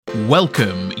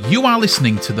Welcome. You are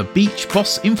listening to the Beach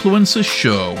Boss Influencers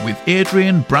Show with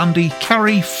Adrian, Brandy,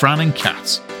 Carrie, Fran and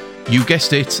Kat. You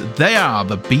guessed it, they are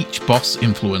the Beach Boss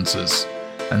Influencers.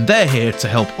 And they're here to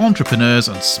help entrepreneurs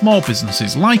and small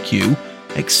businesses like you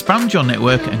expand your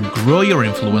network and grow your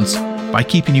influence by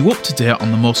keeping you up to date on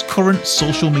the most current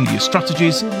social media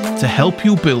strategies to help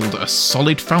you build a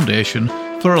solid foundation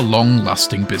for a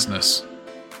long-lasting business.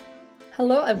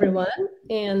 Hello, everyone,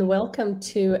 and welcome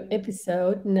to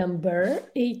episode number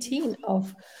 18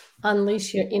 of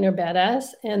Unleash Your Inner Badass.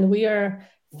 And we are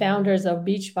founders of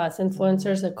Beach Boss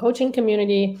Influencers, a coaching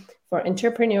community for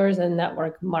entrepreneurs and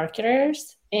network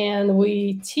marketers. And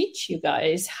we teach you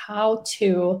guys how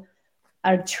to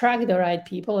attract the right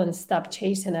people and stop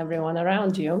chasing everyone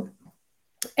around you.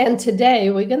 And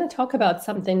today we're going to talk about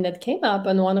something that came up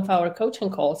on one of our coaching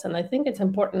calls. And I think it's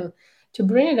important to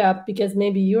bring it up because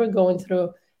maybe you're going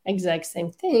through exact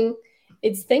same thing.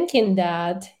 It's thinking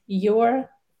that your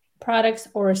products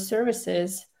or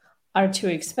services are too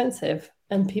expensive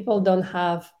and people don't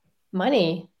have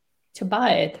money to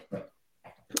buy it.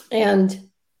 And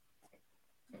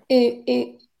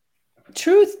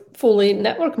truthfully,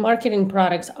 network marketing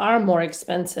products are more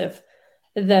expensive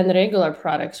than regular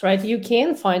products, right? You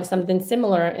can find something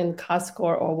similar in Costco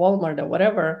or Walmart or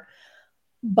whatever,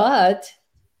 but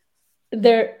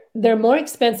they're more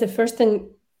expensive. First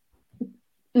thing,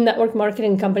 network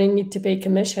marketing company need to pay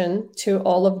commission to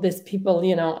all of these people,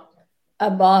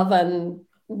 above and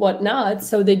whatnot.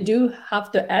 So they do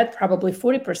have to add probably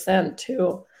 40%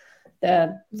 to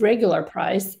the regular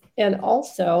price. And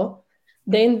also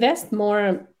they invest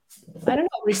more,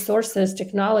 resources,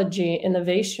 technology,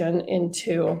 innovation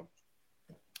into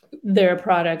their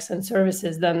products and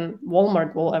services than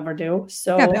Walmart will ever do.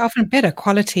 So yeah, they're often better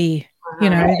quality.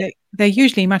 They're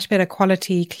usually much better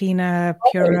quality, cleaner,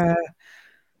 purer.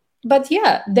 But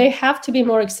yeah, they have to be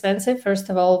more expensive, first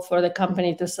of all, for the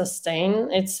company to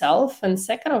sustain itself. And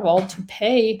second of all, to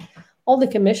pay all the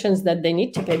commissions that they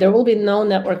need to pay. There will be no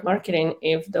network marketing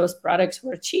if those products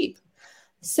were cheap.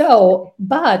 So,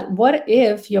 but what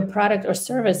if your product or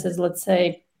service is, let's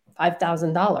say,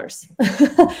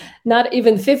 $5,000, not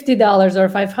even $50 or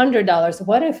 $500?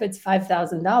 What if it's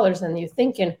 $5,000 and you're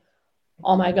thinking,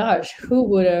 oh my gosh, who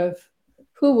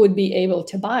would be able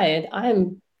to buy it?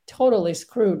 I'm totally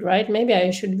screwed, right? Maybe I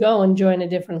should go and join a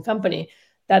different company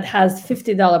that has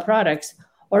 $50 products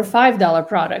or $5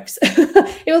 products.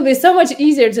 It will be so much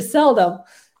easier to sell them.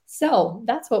 So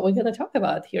that's what we're going to talk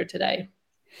about here today.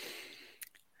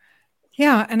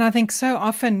 Yeah, and I think so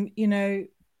often,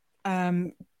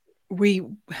 we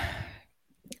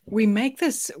make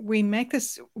this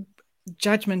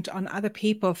judgment on other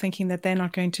people, thinking that they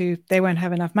won't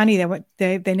have enough money,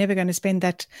 they're never going to spend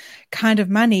that kind of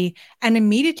money, and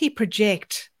immediately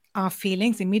project our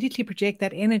feelings, immediately project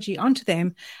that energy onto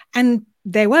them, and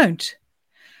they won't.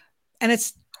 And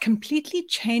it's completely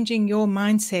changing your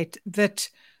mindset that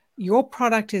your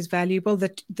product is valuable,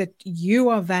 that you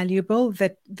are valuable,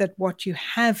 that what you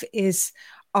have is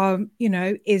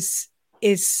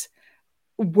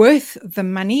worth the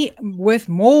money, worth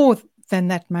more than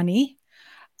that money.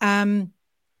 And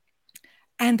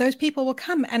those people will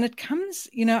come, and it comes,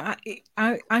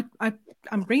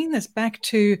 I'm bringing this back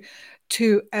to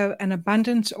an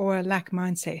abundance or a lack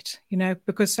mindset,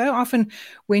 because so often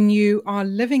when you are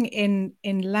living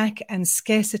in lack and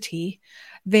scarcity,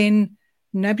 then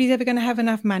nobody's ever going to have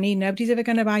enough money. Nobody's ever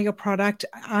going to buy your product.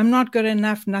 I'm not good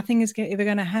enough. Nothing is ever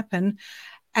going to happen.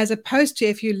 As opposed to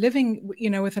if you're living,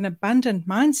 with an abundant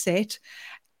mindset,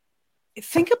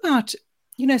 think about,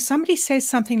 somebody says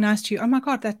something nice to you. Oh my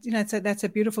God, that's a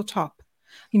beautiful top.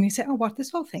 And you say, oh, what,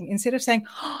 this whole thing? Instead of saying,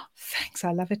 oh, thanks,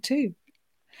 I love it too.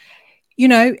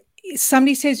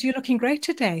 Somebody says, you're looking great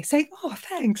today. Say, oh,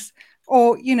 thanks.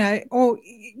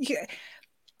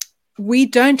 We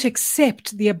don't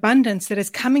accept the abundance that is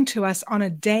coming to us on a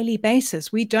daily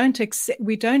basis. We don't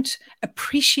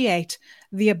appreciate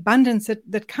the abundance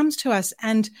that comes to us.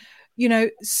 And,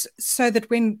 so that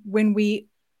when we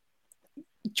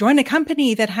join a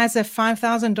company that has a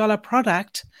 $5,000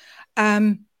 product,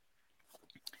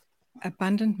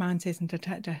 abundant mindset and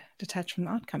detached from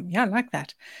the outcome. Yeah, I like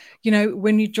that.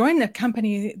 When you join a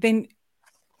company, then,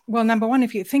 well, number one,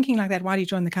 if you're thinking like that, why do you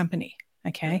join the company?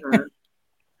 Okay. Mm-hmm.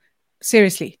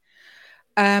 Seriously.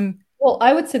 Well,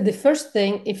 I would say the first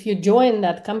thing, if you join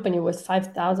that company with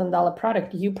 $5,000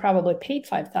 product, you probably paid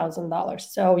 $5,000.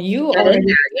 So you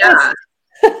already, yeah.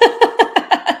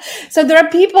 So there are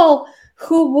people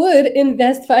who would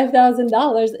invest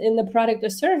 $5,000 in the product or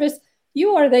service.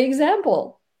 You are the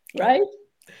example, right?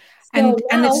 So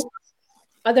now,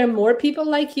 are there more people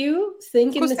like you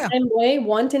thinking the same way,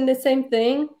 wanting the same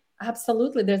thing?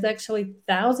 Absolutely. There's actually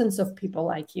thousands of people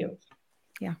like you.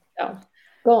 Yeah. So,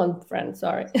 go on, friend.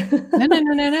 Sorry. No.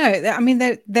 I mean,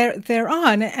 there are,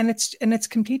 and it's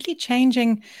completely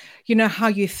changing, how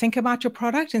you think about your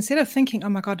product. Instead of thinking, oh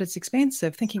my God, it's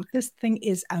expensive, thinking this thing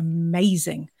is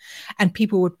amazing, and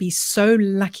people would be so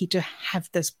lucky to have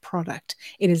this product.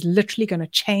 It is literally going to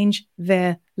change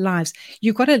their lives.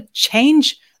 You've got to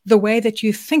change the way that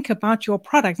you think about your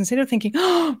product. Instead of thinking,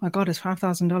 oh my God, it's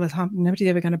 $5,000. Nobody's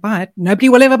ever going to buy it. Nobody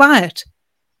will ever buy it.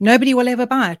 Nobody will ever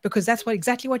buy it, because that's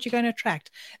exactly what you're going to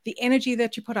attract. The energy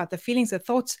that you put out, the feelings, the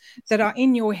thoughts that are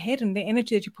in your head, and the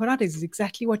energy that you put out is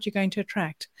exactly what you're going to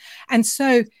attract. And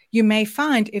so you may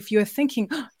find, if you're thinking,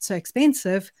 oh, it's so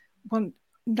expensive, well,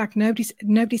 like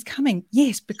nobody's coming.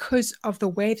 Yes, because of the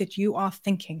way that you are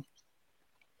thinking.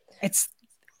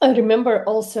 I remember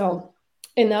also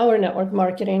in our network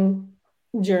marketing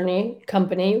journey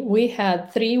company, we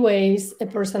had 3 ways a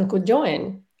person could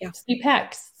join. Yeah. 3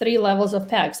 packs, 3 levels of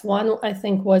packs. One, I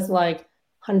think, was like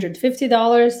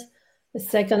 $150. The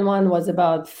second one was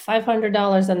about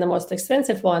 $500. And the most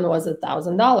expensive one was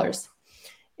 $1,000.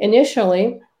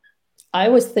 Initially, I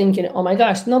was thinking, oh my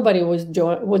gosh, nobody would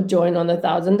join on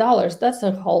 $1,000. That's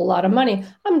a whole lot of money.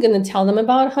 I'm going to tell them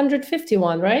about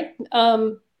 151, right?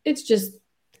 It's just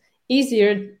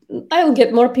easier. I'll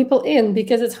get more people in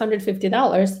because it's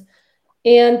 $150.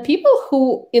 And people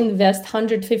who invest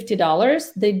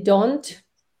 $150, they don't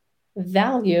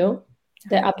value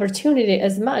the opportunity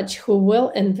as much who will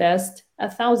invest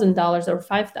 $1,000 or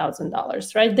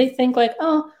 $5,000, right? They think like,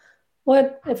 oh,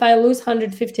 what if I lose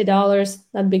 $150?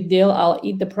 Not a big deal. I'll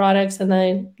eat the products and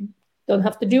I don't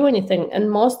have to do anything.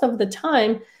 And most of the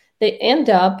time, they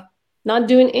end up not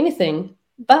doing anything.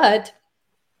 But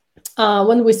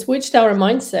when we switched our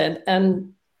mindset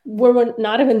and we were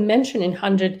not even mentioning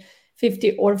 $150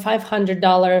 or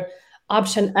 $500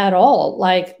 option at all,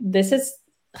 like this is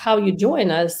how you join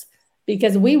us,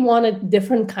 because we wanted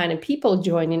different kind of people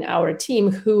joining our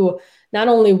team who not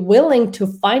only willing to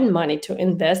find money to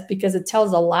invest, because it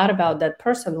tells a lot about that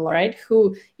person, right?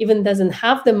 Who even doesn't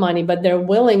have the money, but they're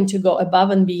willing to go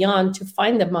above and beyond to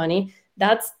find the money.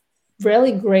 That's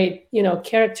really great,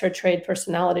 character trait,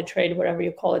 personality trait, whatever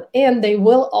you call it. And they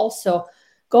will also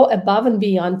go above and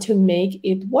beyond to make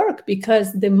it work,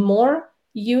 because the more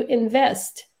you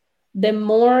invest, the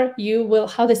more you will,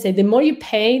 the more you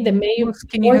pay, the more you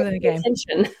pay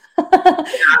attention.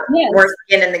 Yes. More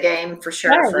skin in the game, for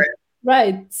sure.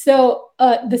 Right. So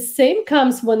the same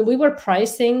comes when we were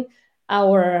pricing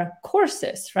our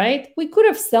courses, right? We could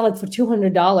have sold it for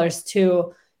 $200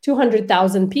 to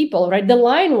 200,000 people, right? The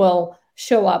line will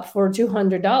show up for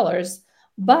 $200,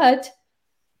 but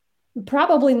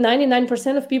probably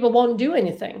 99% of people won't do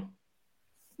anything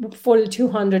for the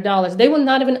 $200. They will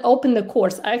not even open the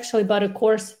course. I actually bought a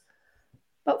course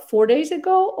about 4 days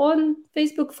ago on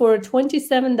Facebook for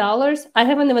 $27. I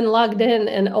haven't even logged in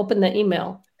and opened the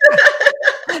email.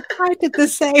 I did the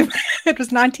same. It was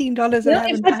 $19.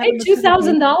 If I paid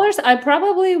 $2,000, I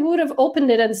probably would have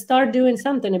opened it and start doing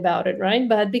something about it, right?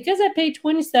 But because I paid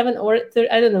 27 or 30,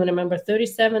 I don't even remember,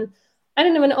 37, I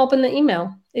didn't even open the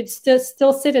email. It's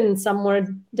still sitting somewhere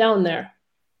down there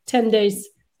 10 days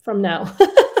from now.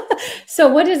 So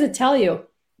what does it tell you?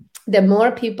 The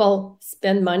more people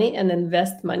spend money and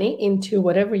invest money into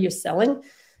whatever you're selling,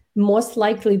 most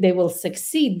likely they will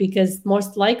succeed, because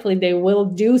most likely they will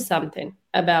do something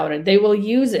about it. They will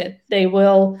use it. They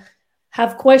will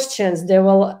have questions. They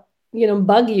will,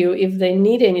 bug you if they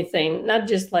need anything, not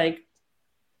just like.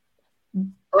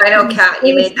 Oh, I know, Kat,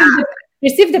 you made that.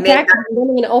 Receive the package and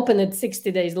then you can open it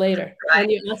 60 days later. Right. When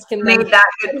you ask them, you made that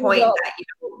good point that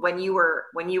when you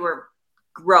were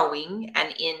growing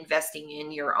and investing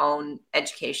in your own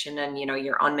education and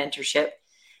your own mentorship,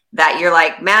 that you're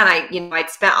like, man, I'd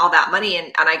spent all that money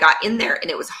and I got in there and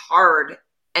it was hard.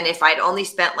 And if I'd only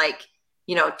spent like,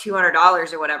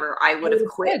 $200 or whatever, I would have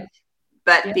quit.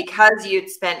 But because you'd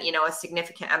spent, a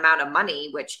significant amount of money,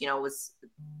 which, was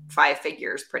 5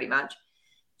 figures pretty much,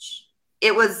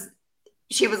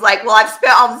 she was like, well, I've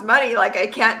spent all this money. Like, I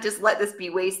can't just let this be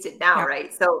wasted now.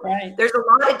 Right. So there's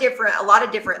a lot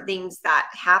of different things that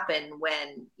happen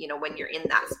when you're in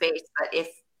that space. But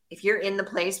if you're in the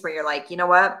place where you're like, you know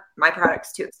what, my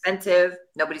product's too expensive,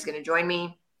 nobody's going to join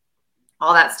me,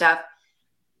 all that stuff,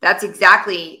 that's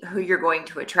exactly who you're going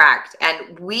to attract.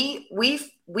 And we've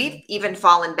even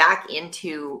fallen back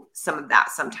into some of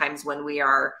that sometimes when we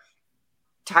are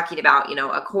talking about,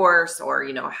 a course or,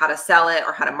 how to sell it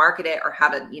or how to market it or how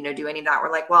to, do any of that.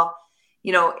 We're like, well,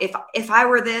 if I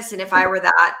were this and if I were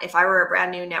that, if I were a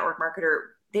brand new network marketer,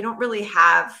 they don't really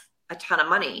have a ton of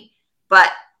money, but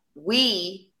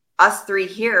we us three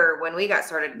here, when we got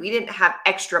started, we didn't have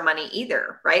extra money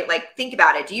either, right? Like, think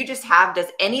about it.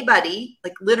 Does anybody,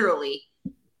 like literally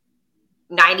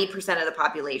 90% of the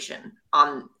population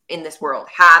in this world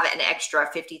have an extra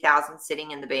 50,000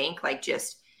 sitting in the bank, like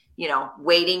just,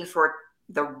 waiting for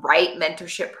the right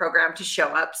mentorship program to show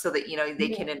up so that, they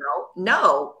can enroll?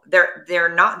 No,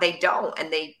 they're not, they don't,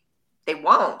 and they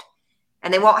won't.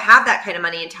 And they won't have that kind of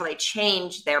money until they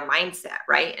change their mindset,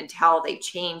 right? Until they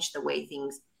change the way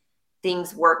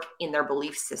things work in their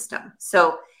belief system.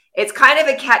 So it's kind of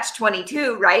a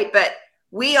catch-22, right? But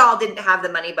we all didn't have the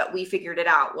money, but we figured it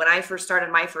out. When I first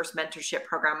started my first mentorship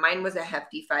program, mine was a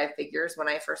hefty 5 figures when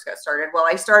I first got started. Well,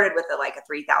 I started with a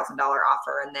 $3,000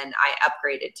 offer, and then I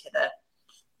upgraded to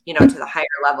the higher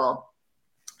level.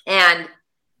 And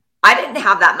I didn't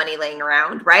have that money laying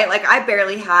around, right? Like, I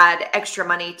barely had extra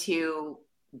money to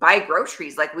buy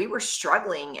groceries. Like, we were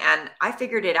struggling, and I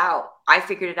figured it out. I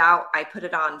put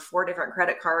it on 4 different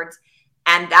credit cards,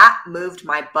 and that moved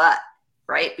my butt,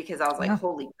 right? Because I was like,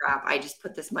 holy crap, I just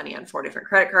put this money on 4 different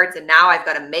credit cards, and now I've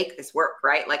got to make this work,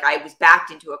 right? Like, I was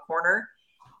backed into a corner,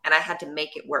 and I had to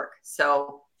make it work.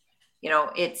 So,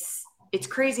 it's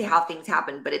crazy how things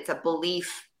happen, but it's a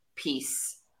belief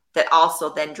piece that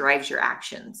also then drives your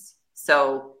actions.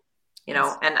 So,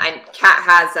 and Kat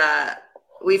has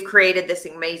we've created this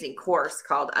amazing course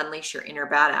called Unleash Your Inner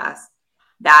Badass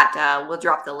that we'll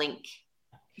drop the link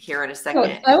here in a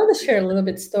second. I want to share a little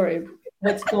bit story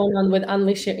what's going on with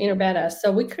Unleash Your Inner Badass.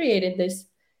 So we created this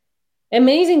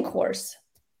amazing course.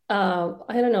 I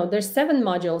don't know, there's 7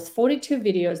 modules, 42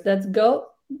 videos that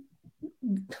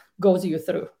goes you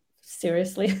through.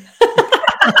 Seriously.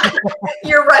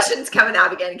 Your Russian's coming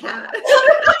out again, Kat.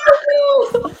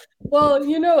 Well,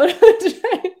 you know what I'm trying to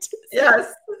say.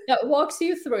 Yes. That walks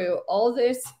you through all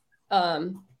these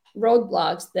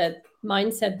roadblocks,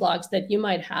 mindset blocks that you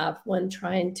might have when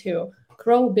trying to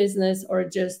grow a business or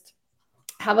just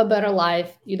have a better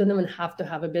life. You don't even have to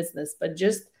have a business, but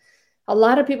just a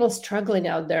lot of people struggling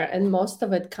out there. And most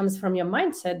of it comes from your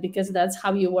mindset, because that's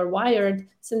how you were wired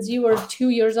since you were 2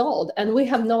 years old. And we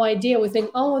have no idea. We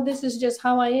think, oh, this is just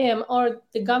how I am, or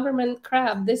the government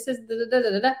crap, this is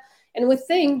da-da-da-da-da. And we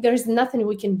think there's nothing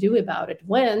we can do about it.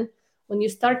 When you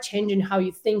start changing how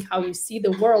you think, how you see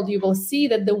the world, you will see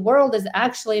that the world is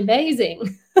actually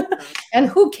amazing. And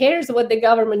who cares what the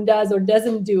government does or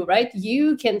doesn't do, right?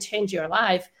 You can change your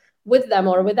life with them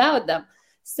or without them.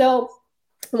 So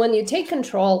when you take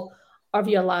control of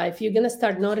your life, you're going to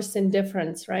start noticing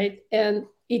difference, right? And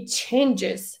it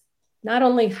changes not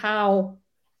only how,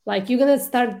 you're going to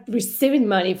start receiving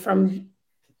money from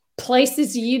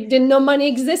places you didn't know money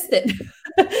existed.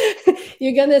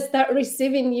 You're going to start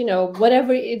receiving,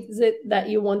 whatever it is that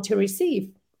you want to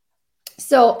receive.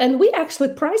 So, and we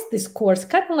actually priced this course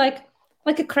kind of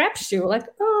like a crapshoot,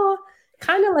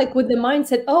 kind of like with the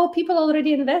mindset, people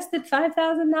already invested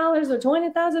 $5,000 or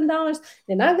 $20,000.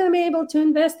 They're not going to be able to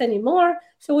invest anymore.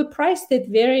 So we priced it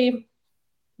very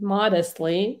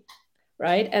modestly,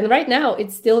 right? And right now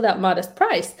it's still that modest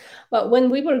price. But when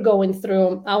we were going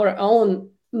through our own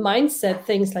mindset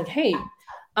things like, hey,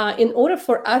 in order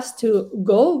for us to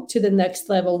go to the next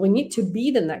level, we need to be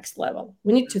the next level.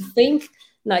 We need to think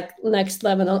like next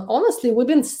level. And honestly, we've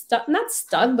been not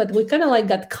stuck, but we kind of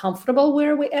got comfortable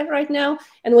where we're at right now.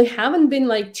 And we haven't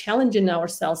been challenging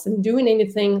ourselves and doing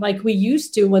anything like we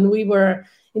used to when we were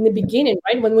in the beginning,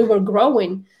 right? When we were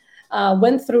growing,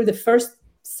 went through the first,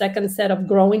 second set of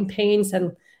growing pains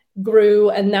and grew.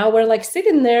 And now we're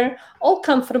sitting there all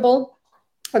comfortable.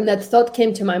 And that thought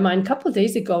came to my mind a couple of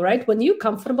days ago, right? When you're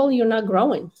comfortable, you're not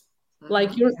growing.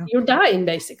 You're dying,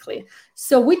 basically.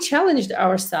 So we challenged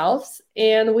ourselves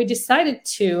and we decided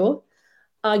to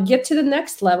get to the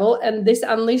next level. And this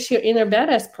Unleash Your Inner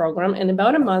Badass program in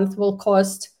about a month will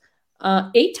cost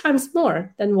 8 times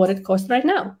more than what it costs right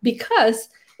now, because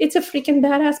it's a freaking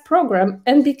badass program.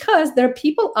 And because there are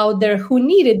people out there who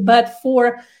need it, but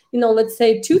for, let's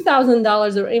say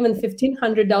 $2,000 or even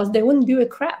 $1,500, they wouldn't do a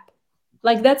crap.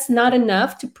 That's not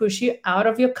enough to push you out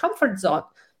of your comfort zone.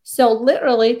 So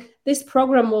literally, this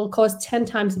program will cost 10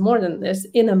 times more than this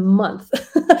in a month.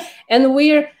 And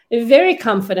we're very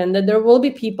confident that there will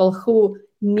be people who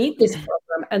need this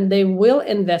program and they will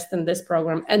invest in this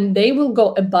program and they will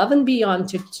go above and beyond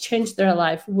to change their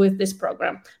life with this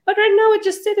program. But right now, it's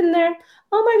just sitting there.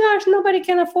 Oh my gosh, nobody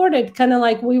can afford it. Kind of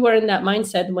like we were in that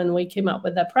mindset when we came up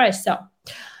with that price. So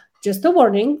just a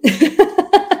warning.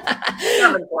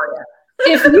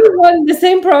 If you want the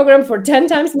same program for 10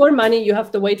 times more money, you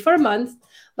have to wait for a month.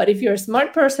 But if you're a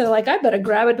smart person, I better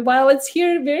grab it while it's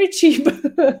here very cheap.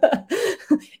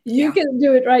 You can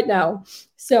do it right now.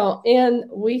 So, and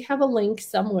we have a link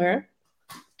somewhere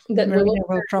that Marina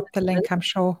will drop the link, I'm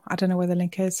sure. I don't know where the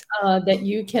link is. That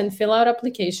you can fill out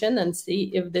application and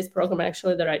see if this program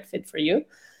actually the right fit for you.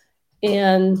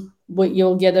 And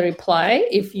you'll get a reply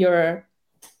if you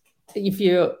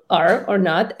are or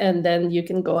not, and then you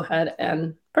can go ahead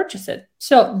and purchase it.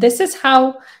 So this is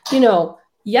how,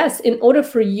 yes, in order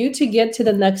for you to get to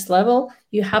the next level,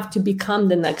 you have to become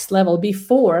the next level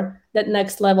before that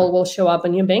next level will show up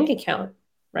in your bank account,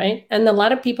 right? And a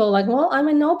lot of people are like, well, I'm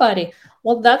a nobody.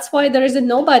 Well, that's why there is a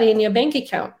nobody in your bank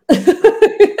account,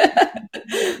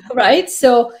 right?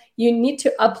 So you need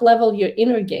to up-level your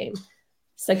inner game.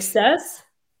 Success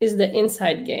is the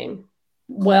inside game.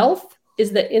 Wealth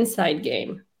is the inside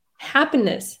game.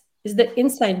 Happiness is the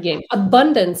inside game.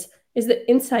 Abundance is the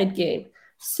inside game.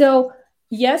 So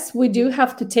yes, we do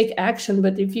have to take action,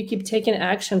 but if you keep taking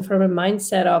action from a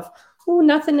mindset of, oh,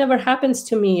 nothing ever happens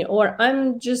to me, or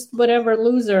I'm just whatever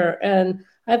loser and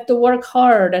I have to work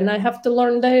hard and I have to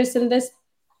learn this and this.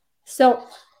 So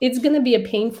it's going to be a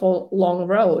painful, long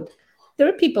road. There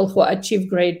are people who achieve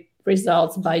great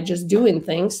results by just doing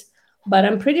things, but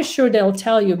I'm pretty sure they'll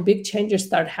tell you big changes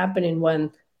start happening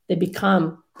when they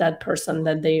become that person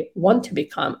that they want to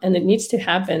become. And it needs to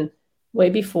happen way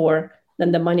before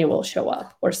then the money will show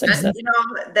up or success. And,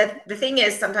 the thing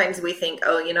is, sometimes we think,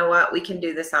 oh, you know what, we can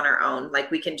do this on our own. Like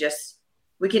we can just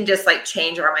like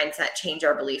change our mindset, change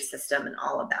our belief system and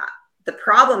all of that. The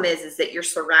problem is that you're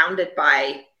surrounded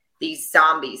by these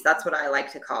zombies. That's what I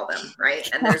like to call them, right?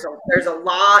 And there's a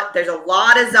lot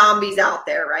of zombies out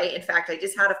there, right? In fact, I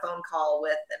just had a phone call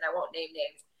with, and I won't name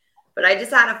names, but I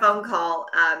just had a phone call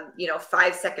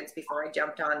 5 seconds before I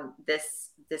jumped on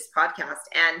this podcast,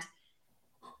 and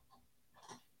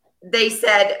they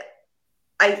said,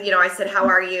 I said, how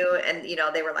are you? And,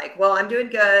 they were like, well, I'm doing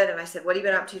good. And I said, what have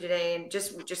you been up to today? And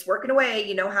just working away,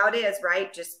 you know how it is,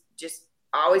 right? Just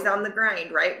always on the grind,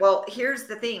 right? Well, here's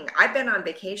the thing. I've been on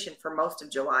vacation for most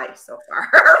of July so far,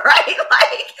 right?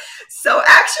 So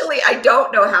actually I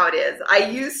don't know how it is. I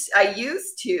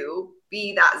used to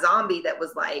be that zombie that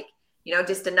was like,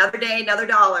 just another day, another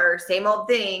dollar, same old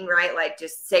thing, right? Like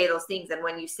just say those things. And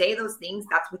when you say those things,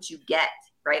 that's what you get,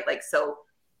 right? Like, so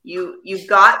you've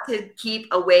got to keep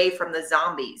away from the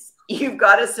zombies. You've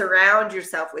got to surround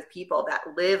yourself with people that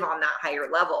live on that higher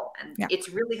level. And It's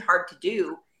really hard to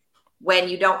do when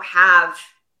you don't have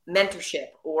mentorship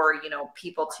or,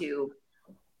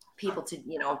 people to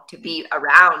be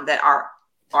around that are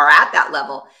at that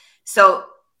level. So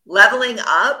leveling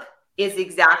up is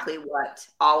exactly what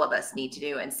all of us need to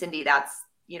do. And Cindy, that's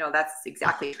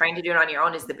exactly, trying to do it on your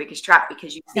own is the biggest trap,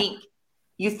 because you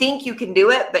think you can do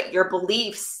it, but your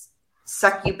beliefs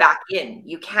suck you back in.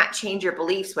 You can't change your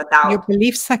beliefs without... Your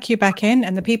beliefs suck you back in,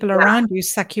 and the people around you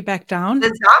suck you back down.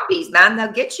 The zombies, man,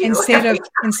 they'll get you.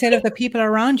 Instead of the people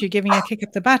around you giving a kick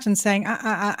up the butt and saying,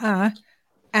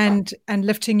 and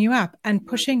lifting you up and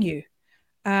pushing you.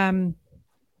 And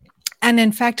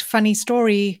in fact, funny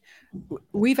story,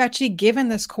 we've actually given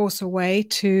this course away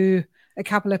to a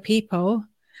couple of people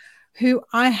who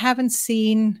I haven't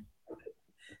seen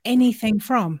anything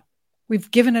from. We've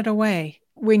given it away.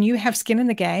 When you have skin in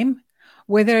the game,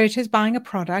 whether it is buying a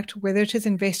product, whether it is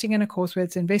investing in a course, whether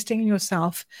it's investing in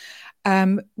yourself,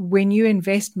 when you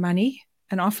invest money,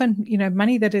 and often,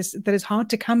 money that is hard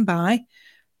to come by,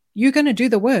 you're going to do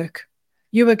the work.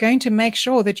 You are going to make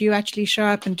sure that you actually show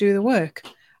up and do the work.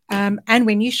 And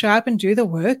when you show up and do the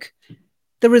work,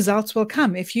 the results will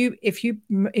come. If you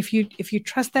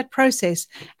trust that process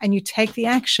and you take the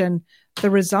action,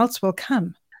 the results will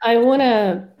come. I want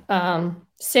to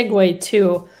segue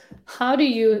to, how do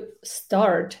you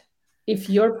start if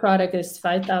your product is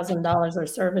 $5,000 or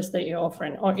service that you're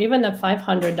offering, or even a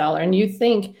 $500, and you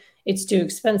think it's too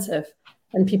expensive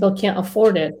and people can't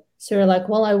afford it? So you're like,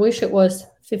 well, I wish it was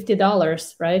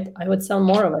 $50, right? I would sell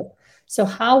more of it. So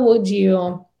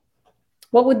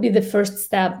what would be the first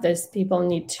step that people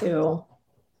need to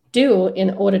do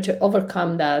in order to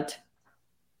overcome that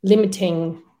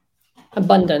limiting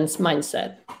abundance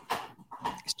mindset?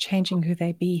 It's changing who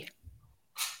they be.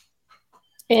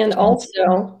 And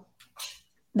also,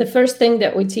 the first thing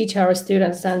that we teach our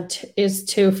students is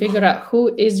to figure out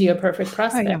who is your perfect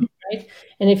prospect, right?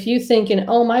 And if you're thinking,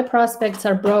 oh, my prospects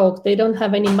are broke, they don't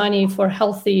have any money for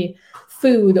healthy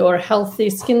food or healthy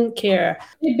skincare,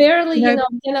 they barely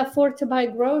can afford to buy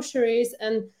groceries,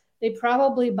 and they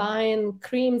probably buying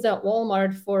creams at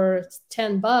Walmart for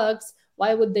 $10.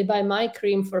 Why would they buy my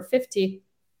cream for $50?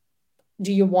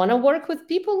 Do you want to work with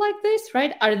people like this,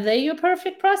 right? Are they your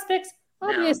perfect prospects?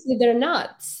 Obviously, they're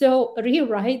not. So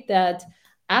rewrite that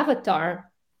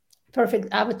perfect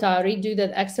avatar, redo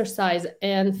that exercise,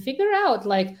 and figure out,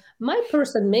 like, my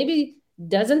person maybe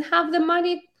doesn't have the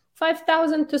money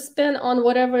 $5,000 to spend on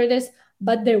whatever it is,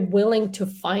 but they're willing to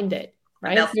find it,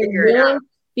 right? They're willing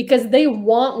because they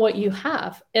want what you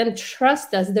have. And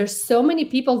trust us, there's so many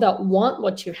people that want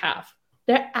what you have.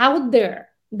 They're out there.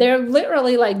 They're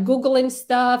literally like Googling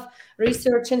stuff,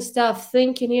 researching stuff,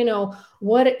 thinking,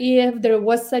 what if there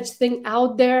was such thing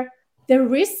out there?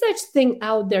 There is such thing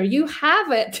out there. You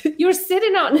have it. You're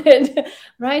sitting on it,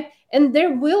 right? And they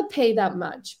will pay that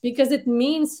much because it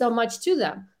means so much to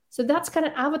them. So that's kind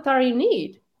of avatar you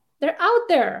need. They're out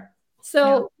there.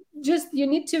 So just you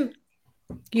need to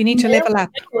level up,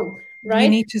 right? You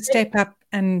need to step up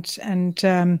and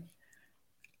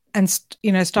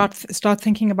start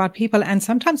thinking about people. And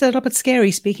sometimes a little bit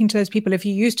scary speaking to those people. If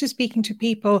you're used to speaking to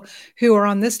people who are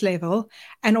on this level,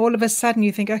 and all of a sudden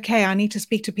you think, okay, I need to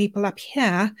speak to people up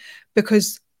here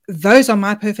because those are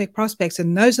my perfect prospects,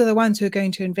 and those are the ones who are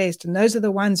going to invest, and those are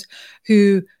the ones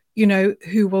who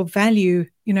will value,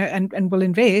 and will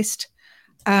invest.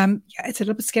 It's a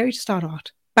little bit scary to start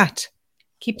out, but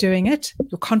keep doing it.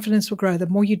 Your confidence will grow. The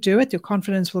more you do it, your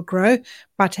confidence will grow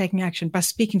by taking action, by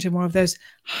speaking to more of those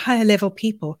higher level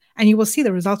people, and you will see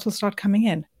the results will start coming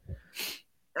in.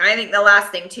 I think the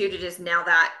last thing too, to just nail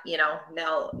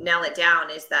it down,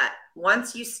 is that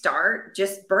once you start,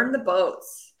 just burn the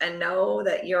boats and know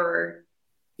that you're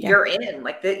in,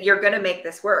 like that you're going to make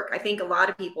this work. I think a lot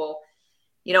of people,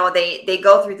 they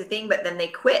go through the thing, but then they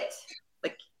quit.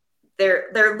 Like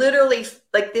they're literally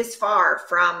like this far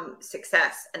from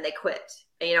success and they quit,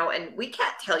 and we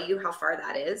can't tell you how far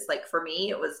that is. Like for me,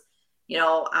 it was,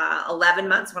 11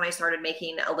 months when I started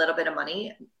making a little bit of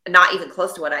money, not even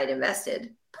close to what I had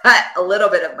invested, but a little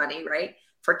bit of money, right?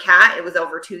 For Kat, it was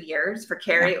over 2 years. For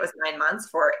Carrie, it was 9 months.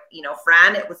 For,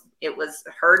 Fran, it was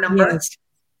her number. Yes.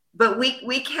 But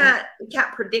we can't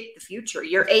predict the future.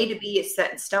 Your A to B is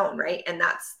set in stone, right? And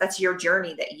that's your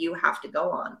journey that you have to go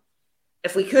on.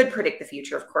 If we could predict the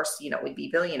future, of course, we'd be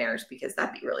billionaires because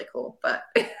that'd be really cool. But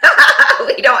we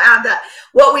don't have that.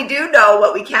 What we do know,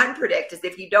 what we can predict, is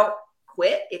if you don't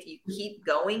quit, if you keep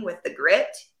going with the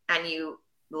grit and you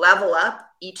level up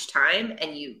each time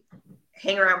and you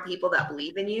hang around people that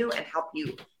believe in you and help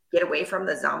you get away from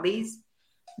the zombies,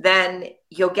 then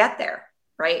you'll get there,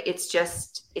 right?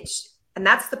 And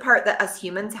that's the part that us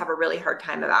humans have a really hard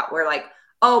time about. We're like,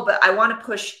 oh, but I want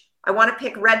to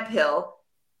pick red pill,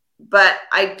 but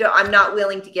I'm not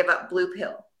willing to give up blue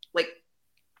pill. Like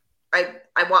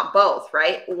I want both,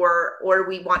 right? Or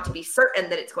we want to be certain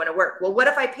that it's going to work. Well, what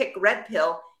if I pick red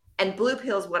pill and blue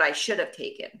pill is what I should have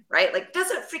taken, right? Like,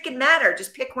 doesn't freaking matter.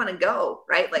 Just pick one and go,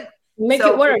 right? Like, make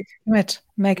it work.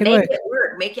 Make it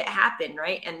work. Make it happen,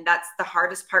 right? And that's the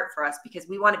hardest part for us because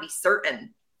we want to be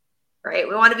certain, right?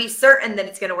 We want to be certain that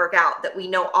it's going to work out, that we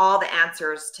know all the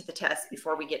answers to the test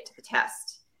before we get to the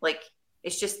test. Like,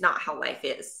 it's just not how life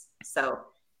is. So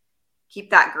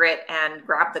keep that grit and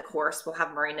grab the course. We'll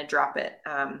have Marina drop it.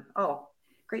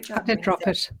 Great job. I did drop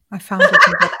it. I found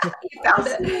it. You found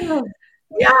it.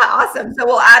 Yeah, awesome. So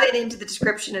we'll add it into the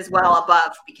description as well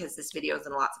above because this video is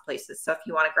in lots of places. So if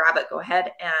you want to grab it, go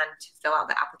ahead and fill out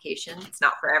the application. It's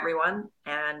not for everyone.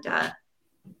 And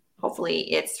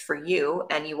hopefully it's for you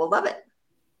and you will love it.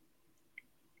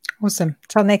 Awesome.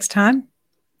 Till next time.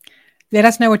 Let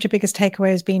us know what your biggest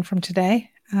takeaway has been from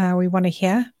today. We want to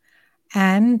hear.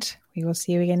 And we will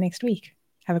see you again next week.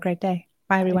 Have a great day.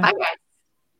 Bye, everyone. Bye, guys.